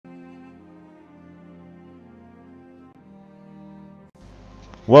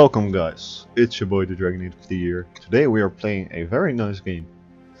Welcome guys, it's your boy the Dragon Eater of the Year. Today we are playing a very nice game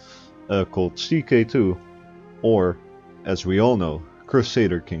called ck2, or as we all know,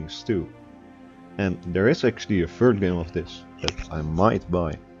 Crusader Kings 2. And there is actually a third game of this that I might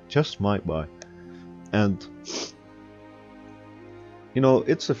buy, just might buy. And you know,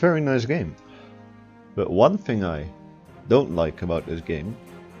 it's a very nice game. But one thing I don't like about this game,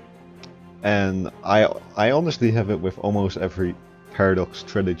 and I honestly have it with almost every Paradox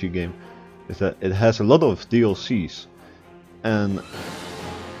strategy game, is that it has a lot of DLCs, and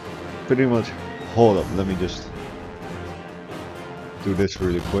pretty much, hold up, let me just do this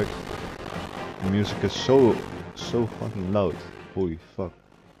really quick. The music is so fucking loud, holy fuck.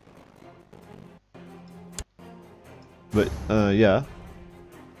 But yeah,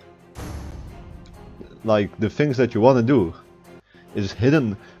 like the things that you want to do is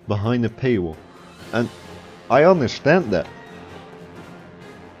hidden behind a paywall, and I understand that.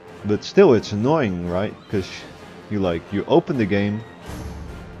 But still, it's annoying, right? Because you open the game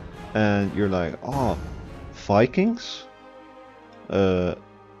and you're like, oh, Vikings? The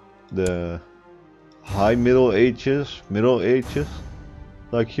high Middle Ages?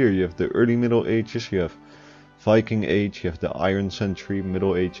 Like here you have the early Middle Ages, you have Viking Age, you have the Iron Century,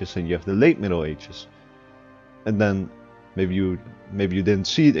 Middle Ages, and you have the late Middle Ages. And then maybe you didn't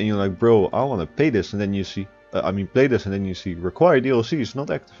see it and you're like, bro, I want to pay this, and then you see play this, and then you see required DLC is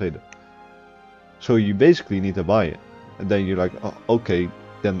not activated. So you basically need to buy it. And then you're like, oh, okay,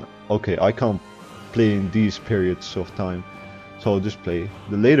 I can't play in these periods of time. So I'll just play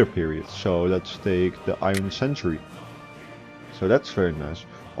the later periods. So let's take the Iron Century. So that's very nice.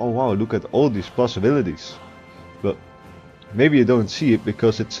 Oh wow, look at all these possibilities. But maybe you don't see it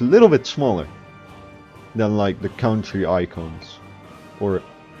because it's a little bit smaller than like the country icons. Or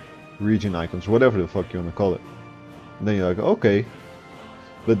region icons, whatever the fuck you want to call it. And then you're like, okay,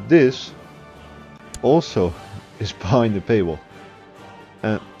 but this also is behind the paywall.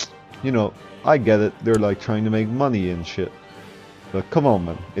 And you know, I get it, they're like trying to make money and shit, but come on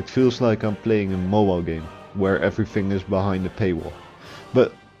man, it feels like I'm playing a mobile game where everything is behind the paywall.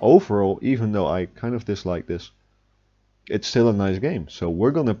 But overall, even though I kind of dislike this, it's still a nice game. So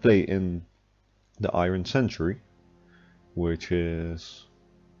we're gonna play in the Iron Century, which is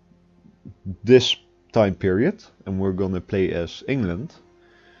this time period, and we're gonna play as England,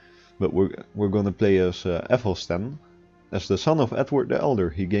 but we're gonna play as Athelstan. As the son of Edward the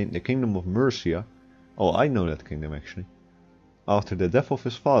Elder, he gained the kingdom of Mercia. Oh, I know that kingdom actually. After the death of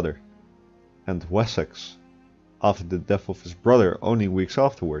his father, and Wessex after the death of his brother only weeks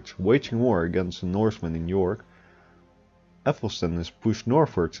afterwards, waging war against the Norsemen in York. Athelstan is pushed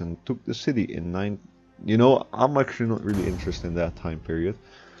northwards and took the city in 9. You know, I'm actually not really interested in that time period.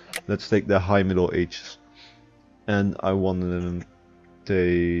 Let's take the High Middle Ages. And I want to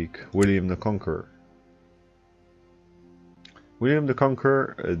take William the Conqueror. William the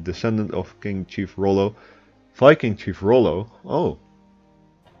Conqueror, a descendant of King Chief Rollo. Viking Chief Rollo, oh,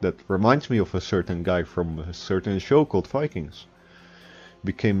 that reminds me of a certain guy from a certain show called Vikings.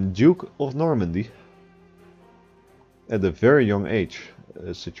 Became Duke of Normandy at a very young age.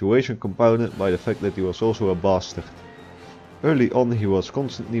 A situation compounded by the fact that he was also a bastard. Early on he was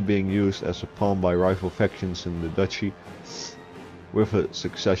constantly being used as a pawn by rival factions in the duchy, with a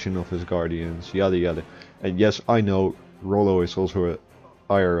succession of his guardians, yada yada. And yes, I know, Rollo is also a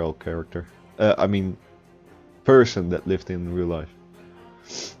IRL character. Person that lived in real life.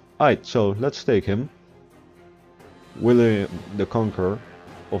 Alright, so let's take him. William the Conqueror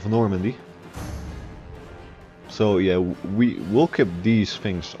of Normandy. So yeah, we will keep these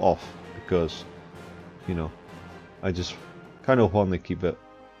things off, because, you know, I just kind of want to keep it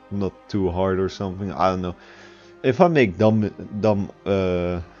not too hard or something. I don't know. If I make dumb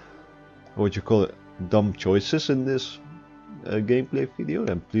what you call it, dumb choices in this gameplay video,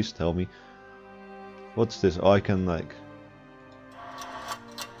 then please tell me. What's this? Oh, I can like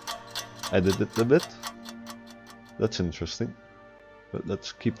edit it a bit. That's interesting. But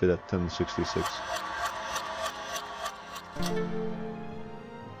let's keep it at 1066.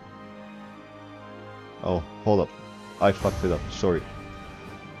 Oh, hold up. I fucked it up, sorry.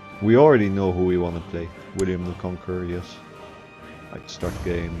 We already know who we want to play. William the Conqueror, yes. Right, start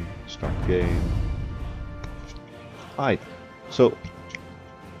game. Alright, so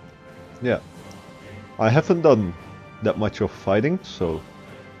yeah. I haven't done that much of fighting, so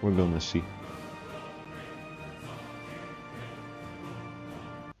we're gonna see.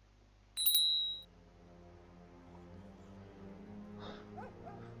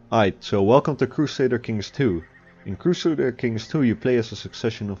 Alright, so welcome to Crusader Kings 2. In Crusader Kings 2 you play as a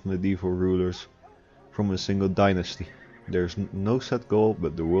succession of medieval rulers from a single dynasty. There's no set goal,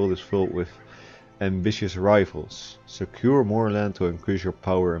 but the world is filled with ambitious rivals. Secure more land to increase your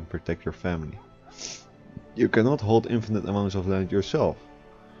power and protect your family. You cannot hold infinite amounts of land yourself.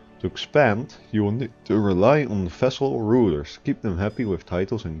 To expand, you will need to rely on vassal rulers. Keep them happy with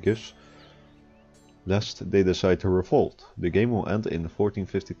titles and gifts, lest they decide to revolt. The game will end in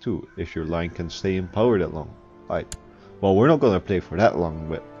 1452 if your line can stay in power that long. Well, we're not gonna play for that long,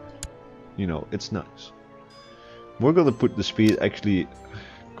 but you know, it's nice. We're gonna put the speed actually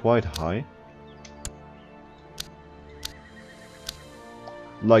quite high.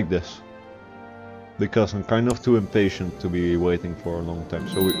 Like this. Because I'm kind of too impatient to be waiting for a long time.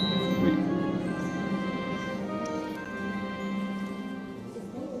 So we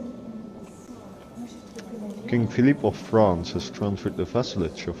King Philippe of France has transferred the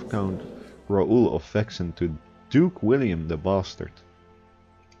vassalage of Count Raoul of Vexin to Duke William the Bastard.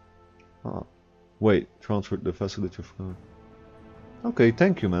 Ah, wait, transferred the vassalage of Count. Okay,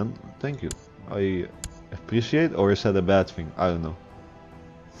 thank you, man. Thank you. I appreciate, or is that a bad thing? I don't know.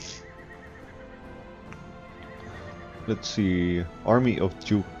 Let's see. Army of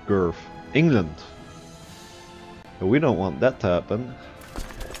Duke Gurf. England. We don't want that to happen.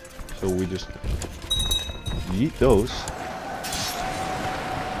 So we just yeet those.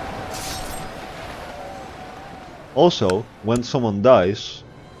 Also, when someone dies,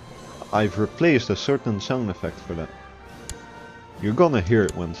 I've replaced a certain sound effect for that. You're gonna hear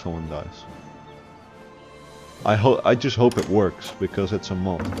it when someone dies. I just hope it works, because it's a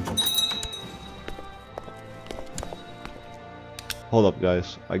mod. Hold up,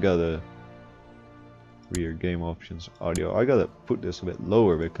 guys, I gotta rear game options audio. I gotta put this a bit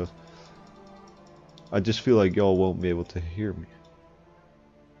lower because I just feel like y'all won't be able to hear me.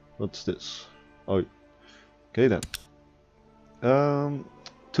 What's this? Oh, okay then.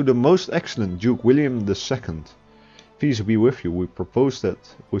 To the most excellent Duke William II, peace be with you. We propose that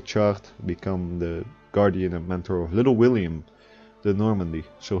Bouchard become the guardian and mentor of little William de Normandy,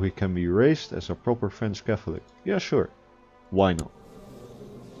 so he can be raised as a proper French Catholic. Yeah, sure. Why not?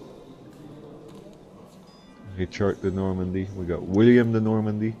 Richard de Normandy. We got William de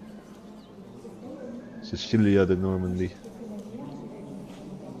Normandy. Cecilia de Normandy.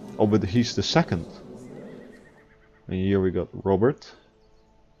 Oh, but he's the second. And here we got Robert.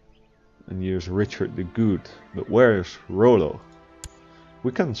 And here's Richard the Good. But where's Rollo?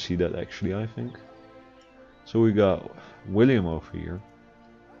 We can see that actually, I think. So we got William over here.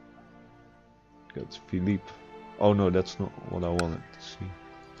 Got Philippe. Oh no, that's not what I wanted to see.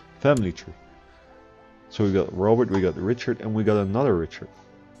 Family tree. So we got Robert, we got Richard, and we got another Richard.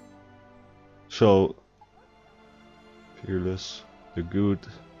 So Fearless, the Good.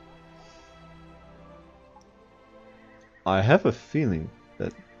 I have a feeling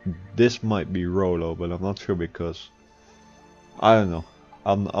that this might be Rollo, but I'm not sure because I don't know.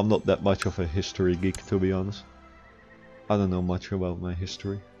 I'm not that much of a history geek, to be honest. I don't know much about my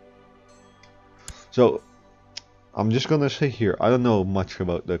history. So I'm just gonna say here, I don't know much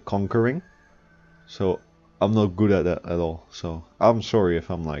about the conquering, so I'm not good at that at all. So I'm sorry if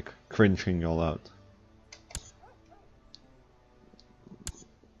I'm like cringing y'all out.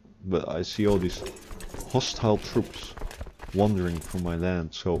 But I see all these hostile troops wandering through my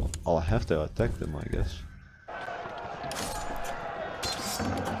land, so I'll have to attack them, I guess.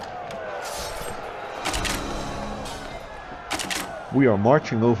 We are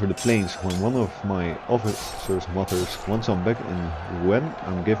marching over the plains when one of my officers mutters, "Once I'm back in Rouen,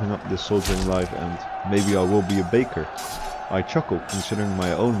 I'm giving up this soldiering life and maybe I will be a baker." I chuckle, considering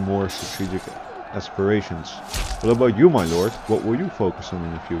my own more strategic aspirations. What about you, my lord? What will you focus on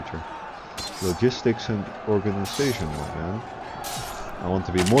in the future? Logistics and organization, my man. I want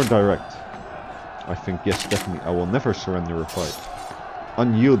to be more direct. I think yes, definitely. I will never surrender a fight.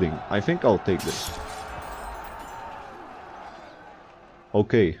 Unyielding. I think I'll take this.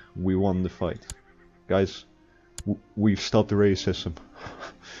 Okay, we won the fight. Guys, we've stopped the racism.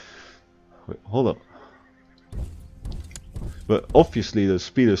 Wait, hold up. But obviously the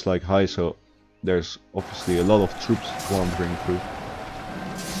speed is like high, so there's obviously a lot of troops wandering through.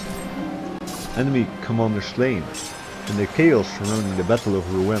 Enemy commander slain. In the chaos surrounding the Battle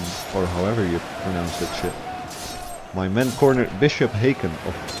of Rouen, or however you pronounce that shit, my men cornered Bishop Haken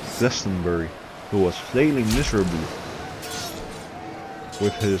of Glastonbury, who was flailing miserably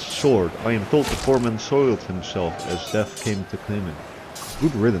with his sword. I am told the foreman soiled himself as death came to claim him.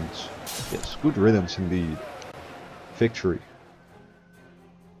 Good riddance. Yes, good riddance indeed. Victory.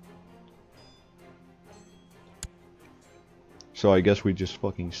 So I guess we just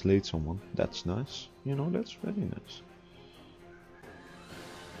fucking slayed someone. That's nice. You know, that's very nice.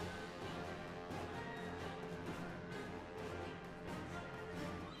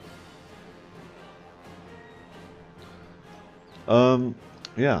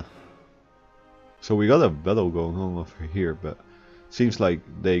 Yeah. So we got a battle going on over here, but seems like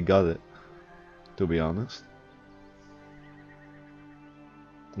they got it, to be honest.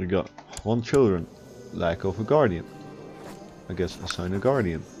 We got 1 children, lack of a guardian. I guess assign a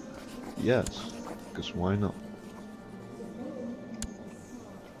guardian. Yes, because why not?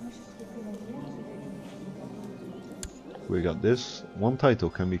 We got this. 1 title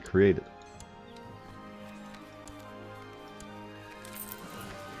can be created.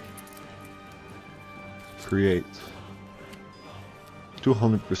 Create.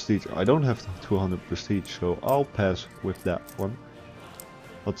 200 prestige. I don't have 200 prestige, so I'll pass with that one.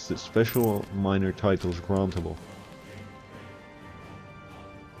 What's the special minor titles grantable?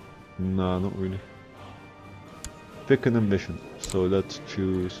 Nah, not really. Pick an ambition. So let's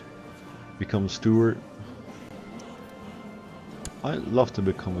choose become steward. I'd love to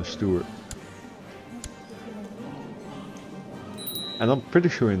become a steward. And I'm pretty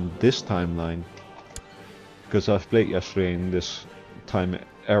sure in this timeline, because I've played yesterday in this time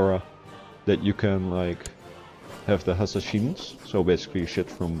era, that you can like have the assassins, so basically shit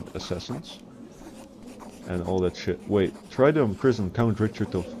from assassins and all that shit. Wait, try to imprison Count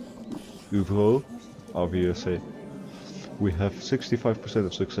Richard of Uvreux, obviously. We have 65%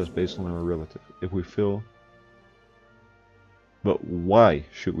 of success based on our relative. If we fail, but why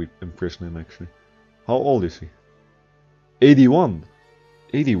should we imprison him actually? How old is he? 81.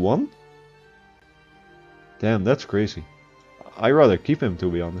 81? Damn, that's crazy. I'd rather keep him, to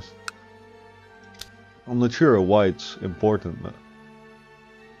be honest. I'm not sure why it's important, but...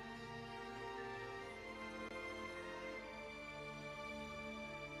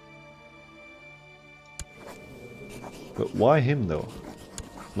 But why him though?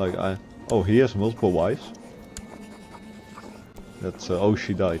 Like oh, he has multiple wives? That's oh,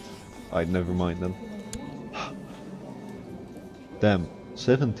 she died. Never mind then. Damn,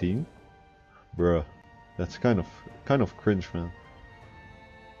 17? Bruh, that's kind of cringe, man.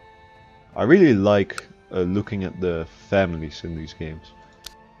 I really like looking at the families in these games.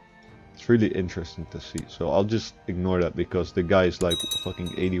 It's really interesting to see. So I'll just ignore that because the guy is like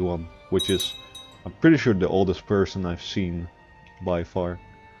fucking 81, which is, I'm pretty sure, the oldest person I've seen by far.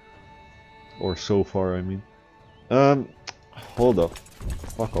 Or so far, I mean. Hold up.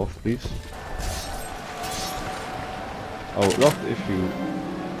 Fuck off, please. I would love if you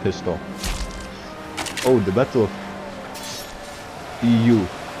pissed off. Oh, the Battle of EU.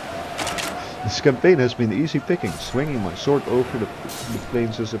 This campaign has been easy picking. Swinging my sword over the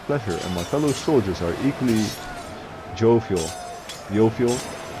plains is a pleasure, and my fellow soldiers are equally jovial,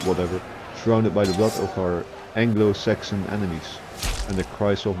 whatever, surrounded by the blood of our Anglo-Saxon enemies and the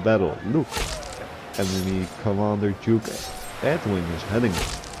cries of battle. Look, enemy commander Duke Edwin is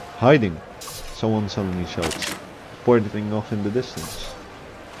hiding. Someone suddenly shouts, pointing off in the distance.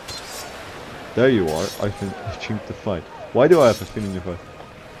 There you are. I've been itching to fight. Why do I have a feeling if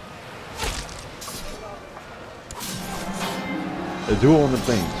A duel on the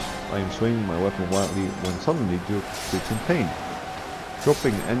plains. I am swinging my weapon wildly when suddenly Duke shrieks in pain.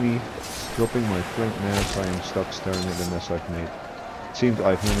 Dropping my flank mass, I am stuck staring at the mess I've made. It seems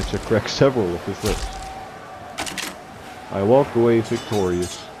I've managed to crack several of his ribs. I walk away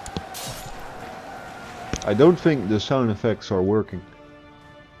victorious. I don't think the sound effects are working.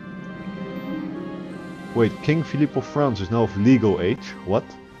 Wait, King Philippe of France is now of legal age? What?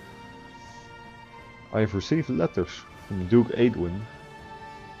 I have received letters from Duke Edwin.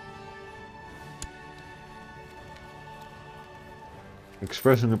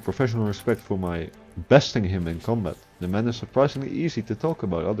 Expressing a professional respect for my besting him in combat. The man is surprisingly easy to talk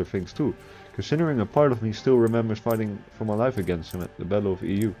about other things too, considering a part of me still remembers fighting for my life against him at the Battle of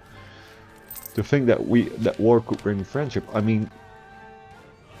EU. To think that war could bring friendship. I mean,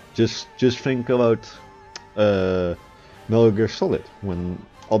 just think about Metal Gear Solid when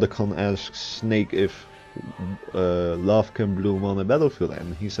Otacon asks Snake if love can bloom on a battlefield,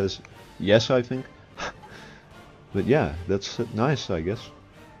 and he says yes, I think. But yeah, that's nice, I guess.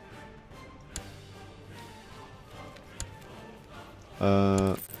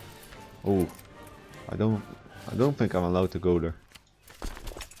 Oh, I don't think I'm allowed to go there.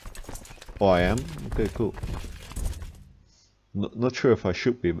 Oh, I am? Okay, cool. Not sure if I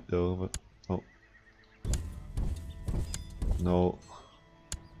should be though, but oh. No.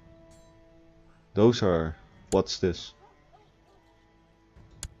 Those are... what's this?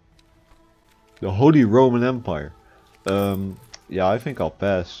 The Holy Roman Empire. Yeah, I think I'll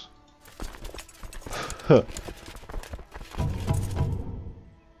pass.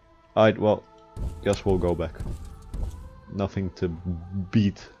 Alright, well, guess we'll go back. Nothing to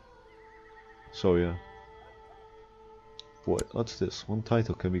beat. So yeah. Boy, what's this? One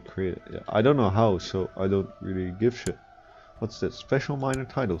title can be created. Yeah, I don't know how, so I don't really give shit. What's this? Special minor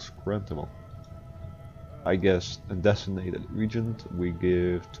titles grantable. I guess a designated regent we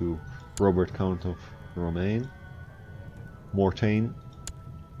give to Robert Count of Romaine. Mortain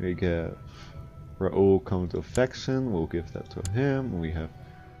we give Raoul Count of Vexen, we'll give that to him. We have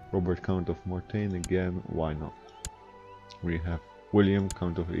Robert Count of Mortain again, why not? We have William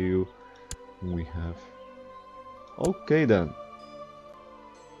Count of EU. We have... Okay then.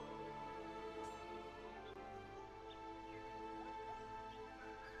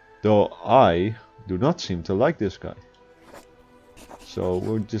 Though I do not seem to like this guy. So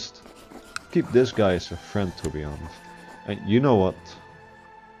we'll just keep this guy as a friend, to be honest. And you know what?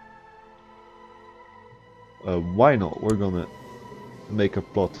 Why not? We're gonna make a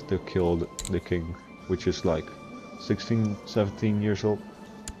plot to kill the king, which is like 16, 17 years old,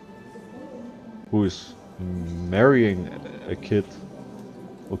 who is marrying a kid.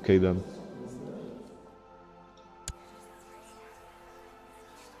 Okay then.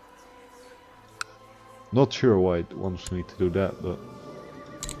 Not sure why it wants me to do that, but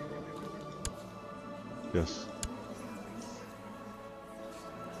yes.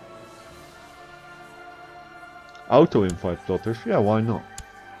 Auto invite plotters, yeah, why not?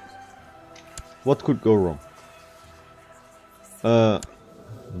 What could go wrong?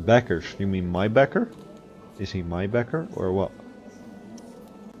 Backers, you mean my backer? Is he my backer or what?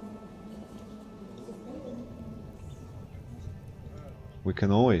 We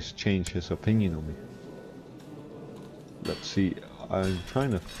can always change his opinion on me. Let's see, I'm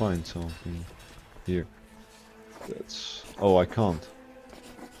trying to find something here. That's... oh, I can't.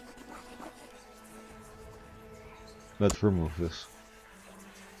 Let's remove this.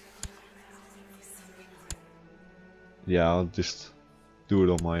 Yeah, I'll just do it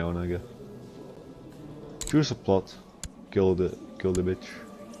on my own, I guess. Choose a plot. Kill the bitch.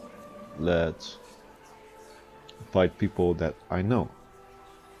 Let's fight people that I know.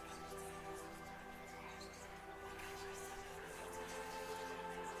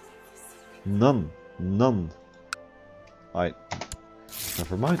 None. Never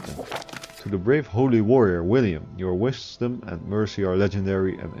mind then. To the brave holy warrior William, your wisdom and mercy are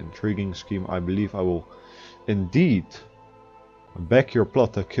legendary and intriguing scheme. I believe I will indeed back your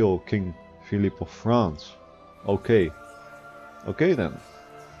plot to kill King Philippe of France. Okay. Okay then.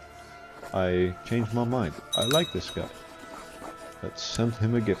 I changed my mind. I like this guy. Let's send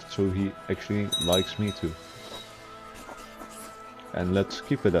him a gift so he actually likes me too. And let's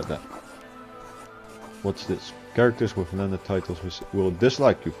keep it at that. What's this? Characters with landed titles will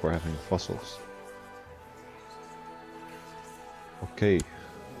dislike you for having fossils. Okay.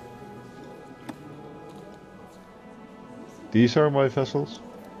 These are my vessels.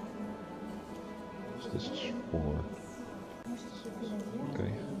 So this is for...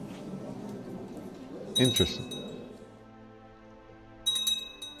 okay. Interesting.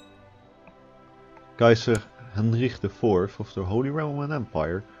 Kaiser Hendrik IV of the Holy Roman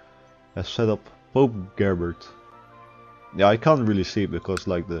Empire has set up Pope Gerbert. Yeah, I can't really see it because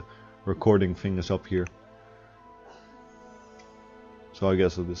like the recording thing is up here. So I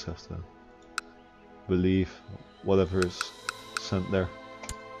guess I'll just have to believe whatever is sent there.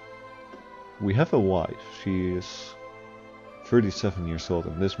 We have a wife. She is 37 years old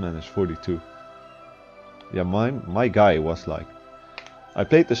and this man is 42. Yeah, my guy was like... I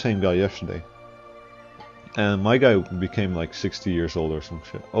played the same guy yesterday. And my guy became like 60 years old or some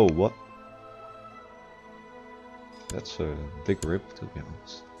shit. Oh, what? That's a big rip, to be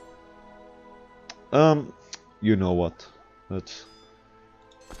honest. You know what? Let's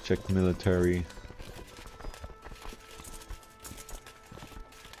check military.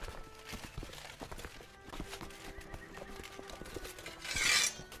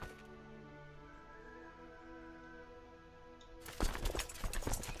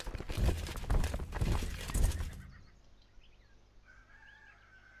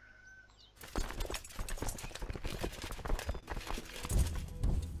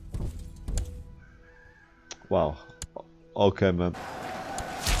 Wow. Okay, man.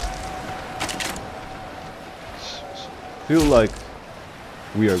 Feel like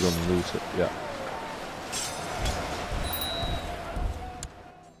we are gonna lose it. Yeah.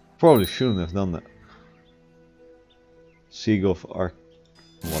 Probably shouldn't have done that. Siege of Arc...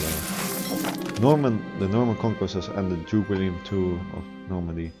 whatever. The Norman conquest has ended. Duke William II of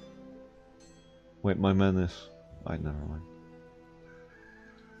Normandy. Wait, my man is... never mind.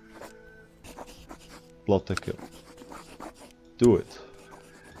 Plot to kill. Do it.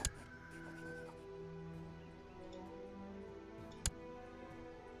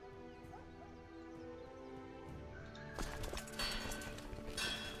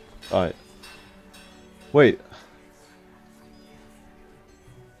 Wait.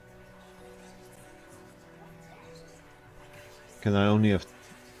 Can I only have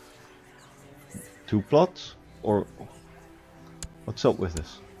 2 plots? Or what's up with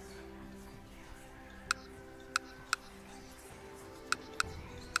this?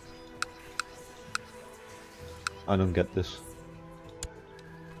 I don't get this.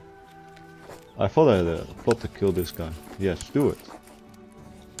 I thought I had a plot to kill this guy. Yes, do it.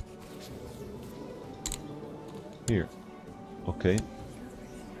 Here. Okay.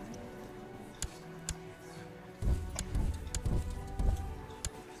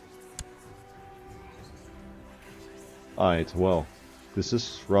 Alright, well, this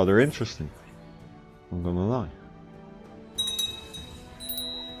is rather interesting. I'm gonna lie.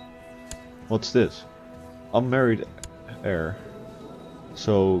 What's this? Unmarried heir.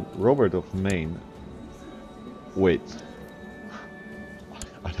 So, Robert of Maine. Wait.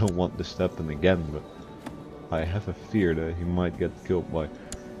 I don't want this to happen again, but I have a fear that he might get killed by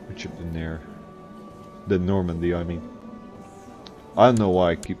Richard the Normandy, I mean. I don't know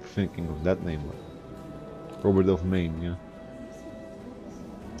why I keep thinking of that name, but Robert of Maine, yeah.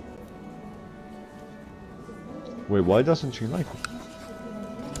 Wait, why doesn't she like me?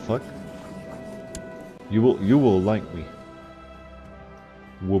 Fuck. You will like me.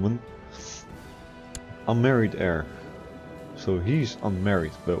 Woman. Unmarried heir. So he's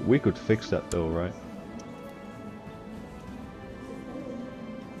unmarried, but we could fix that though, right?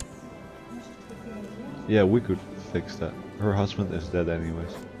 Yeah, we could fix that. Her husband is dead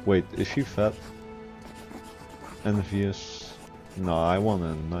anyways. Wait, is she fat? Envious? No, I want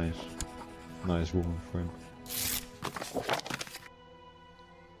a nice woman for him.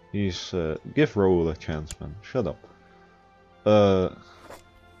 He's give Raoul a chance, man. Shut up.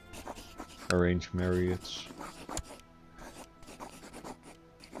 Arrange marriage.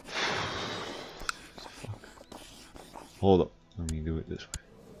 Fuck. Hold up. Let me do it this way.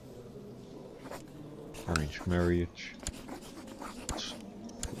 Arrange marriage. It's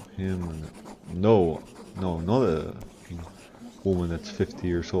for him and no, not a woman that's 50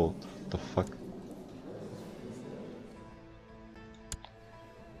 years old. What the fuck?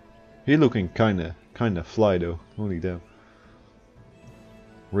 He looking kinda fly though. Holy damn.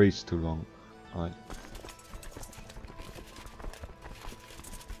 Raised too long. Alright.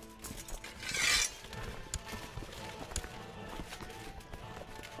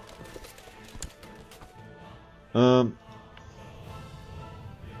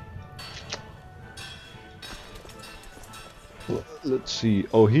 Let's see.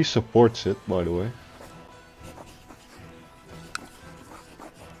 Oh, he supports it, by the way.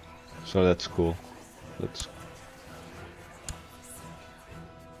 So that's cool.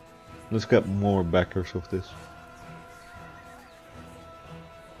 Let's get more backers of this.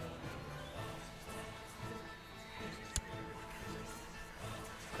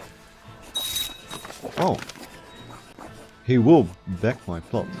 Oh, he will back my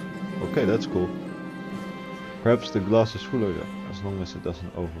plot. Okay, that's cool. Perhaps the glass is full of that, as long as it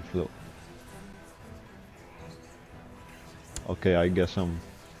doesn't overflow. Okay, I guess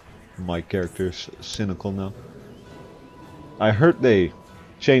my character's cynical now. I heard they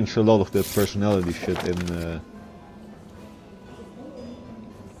changed a lot of the personality shit in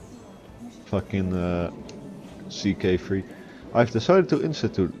fucking ck3. I've decided to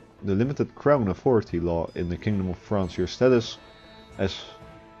institute the limited crown authority law in the Kingdom of France. Your status as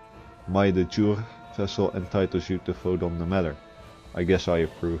my de jure vessel entitles you to vote on the matter. I guess I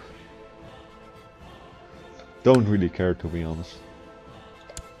approve. Don't really care, to be honest.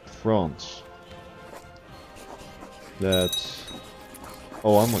 France. That's...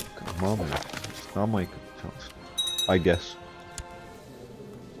 Oh, I'm a commander. It's not my chance. I guess.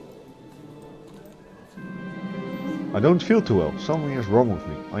 I don't feel too well. Something is wrong with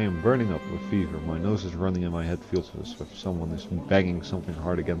me. I am burning up with fever. My nose is running and my head feels as if someone is banging something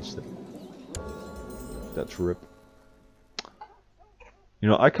hard against it. That's rip. You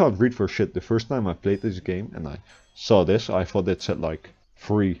know, I can't read for shit. The first time I played this game and I saw this, I thought it said like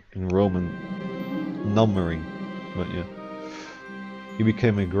 3 in Roman numbering. But yeah. He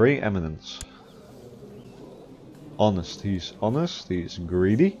became a grey eminence. Honest. He's honest, he's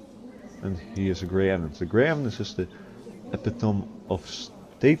greedy, and he is a grey eminence. The grey eminence is the epitome of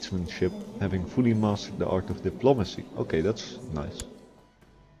statesmanship, having fully mastered the art of diplomacy. Okay, that's nice.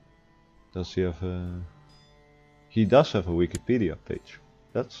 Does he have a... He does have a Wikipedia page.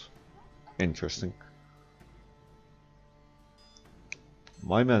 That's interesting.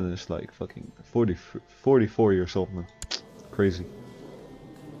 My man is like fucking 44 years old, man. Crazy.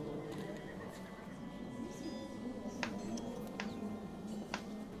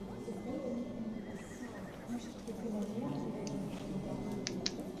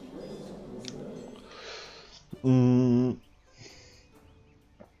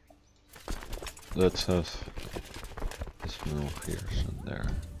 Let's have this middle here and there.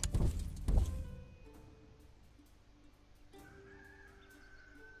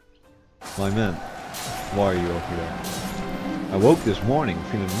 My man, why are you over there? I woke this morning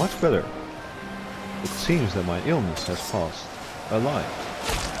feeling much better. It seems that my illness has passed. Alive.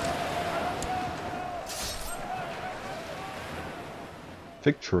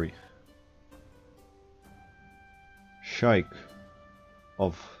 Victory. Sheikh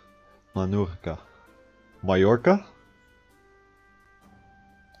of Mallorca. Mallorca?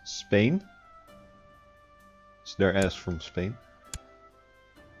 Spain? Is their ass from Spain?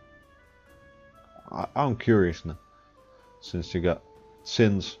 I'm curious now.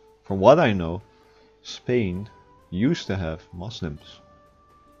 Since from what I know, Spain used to have Muslims.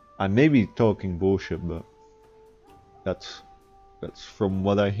 I may be talking bullshit, but that's from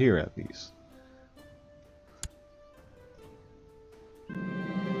what I hear at least.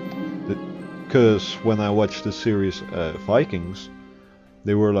 Because when I watched the series Vikings,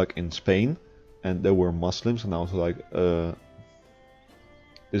 they were like in Spain and there were Muslims, and I was like,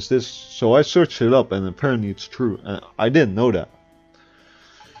 is this? So I searched it up and apparently it's true, and I didn't know that.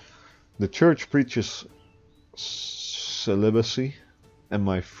 The church preaches celibacy, and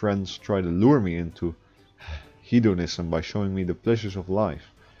my friends try to lure me into hedonism by showing me the pleasures of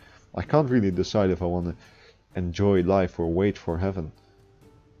life. I can't really decide if I want to enjoy life or wait for heaven.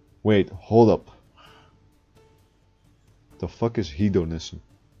 Wait, hold up. The fuck is hedonism?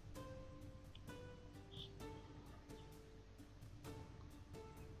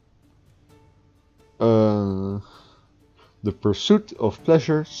 The pursuit of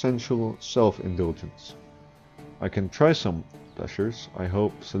pleasure, sensual self-indulgence. I can try some pleasures. I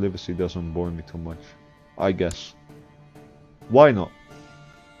hope celibacy doesn't bore me too much. I guess. Why not?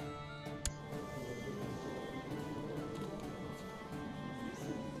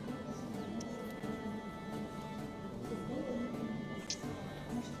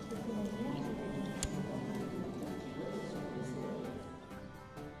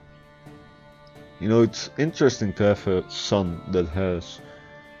 You know, it's interesting to have a son that has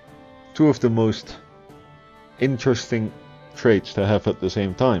two of the most interesting traits to have at the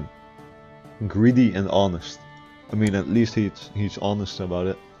same time. Greedy and honest. I mean, at least he's honest about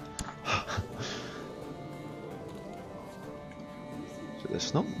it. So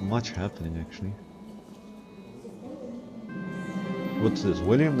there's not much happening actually. What's this?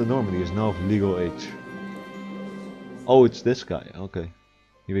 William the Normandy is now of legal age. Oh, it's this guy. Okay.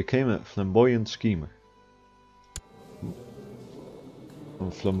 He became a flamboyant schemer. A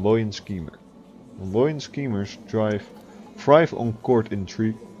flamboyant schemer. Flamboyant schemers thrive on court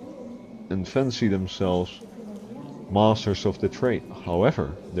intrigue and fancy themselves masters of the trade.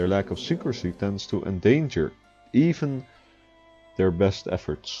 However, their lack of secrecy tends to endanger even their best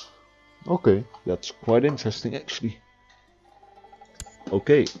efforts. Okay, that's quite interesting actually.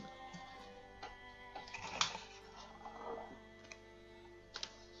 Okay.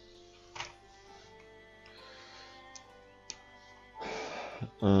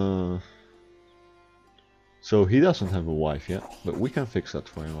 So he doesn't have a wife yet, but we can fix that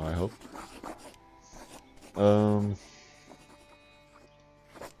for him, I hope.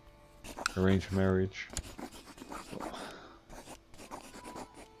 Arranged marriage.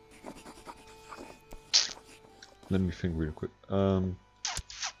 Let me think real quick.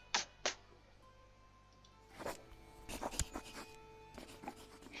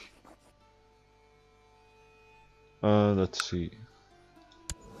 Let's see.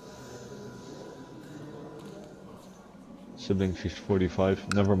 Sibling she's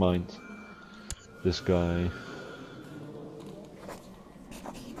 45. Never mind. This guy.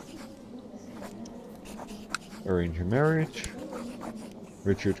 Arrange a marriage.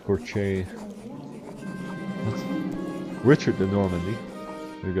 Richard Courtier. Richard de Normandy.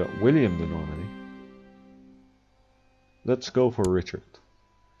 We got William de Normandy. Let's go for Richard.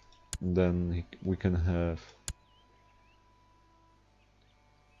 And then we can have.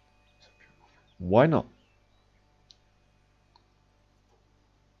 Why not?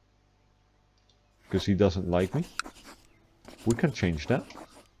 Because he doesn't like me. We can change that.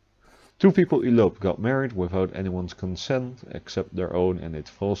 Two people eloped, got married without anyone's consent except their own, and it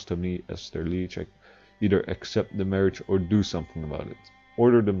falls to me as their liege either accept the marriage or do something about it.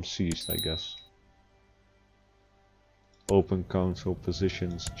 Order them seized, I guess. Open council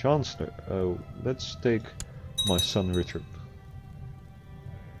positions. Chancellor. Oh, let's take my son Richard.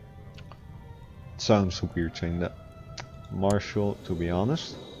 It sounds weird saying that. Marshal, to be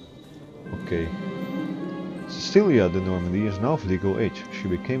honest. Okay. Cecilia de Normandy is now of legal age. She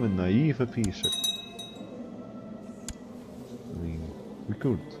became a naive appeaser.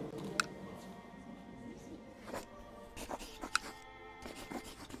 good.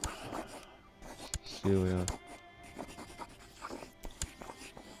 Still, yeah.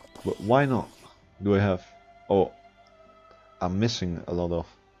 But why not? Do I have... Oh, I'm missing a lot of...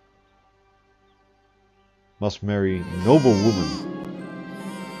 Must marry noble woman.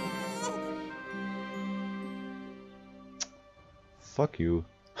 Fuck you.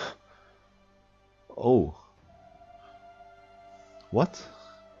 Oh. What?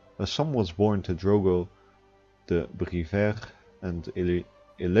 A son was born to Drogo de Briver and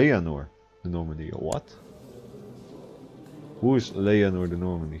Eleanor de Normandy. What? Who is Eleanor de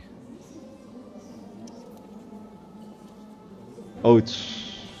Normandy? Oh, it's...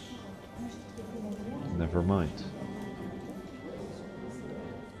 Never mind.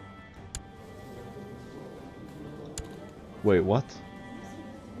 Wait, what?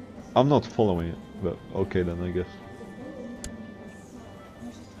 I'm not following it, but okay then, I guess.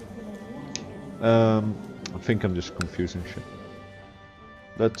 I think I'm just confusing shit.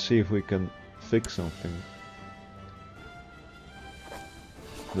 Let's see if we can fix something.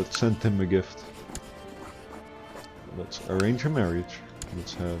 Let's send him a gift. Let's arrange a marriage.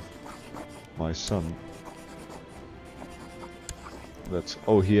 Let's have my son. Let's...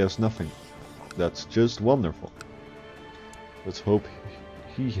 Oh, he has nothing. That's just wonderful. Let's hope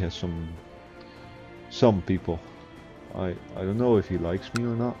he has some people. I don't know if he likes me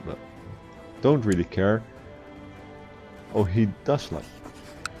or not, but don't really care. Oh, he does like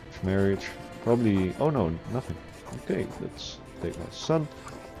marriage. Probably... Oh no, nothing. Okay, let's take my son.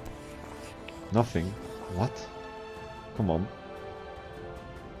 Nothing. What? Come on.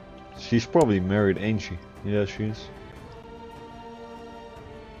 She's probably married, ain't she? Yeah, she is.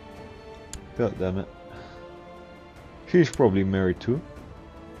 God damn it. She's probably married too.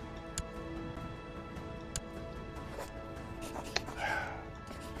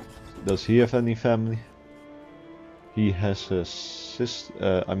 Does he have any family? He has a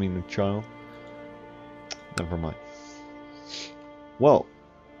sister, I mean a child. Never mind. Well,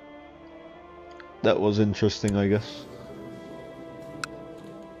 that was interesting, I guess.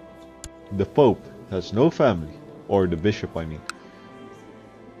 The Pope has no family. Or the Bishop, I mean.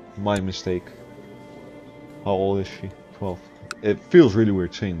 My mistake. How old is she? 12. It feels really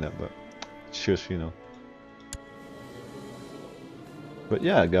weird saying that, but it's just, you know. But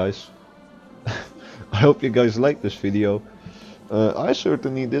yeah, guys. I hope you guys liked this video. I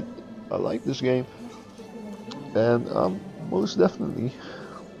certainly did. I like this game. And I'm most definitely,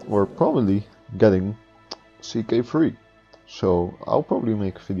 or probably, getting ck3. So I'll probably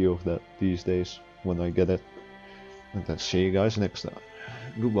make a video of that these days when I get it. And then see you guys next time.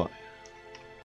 Goodbye.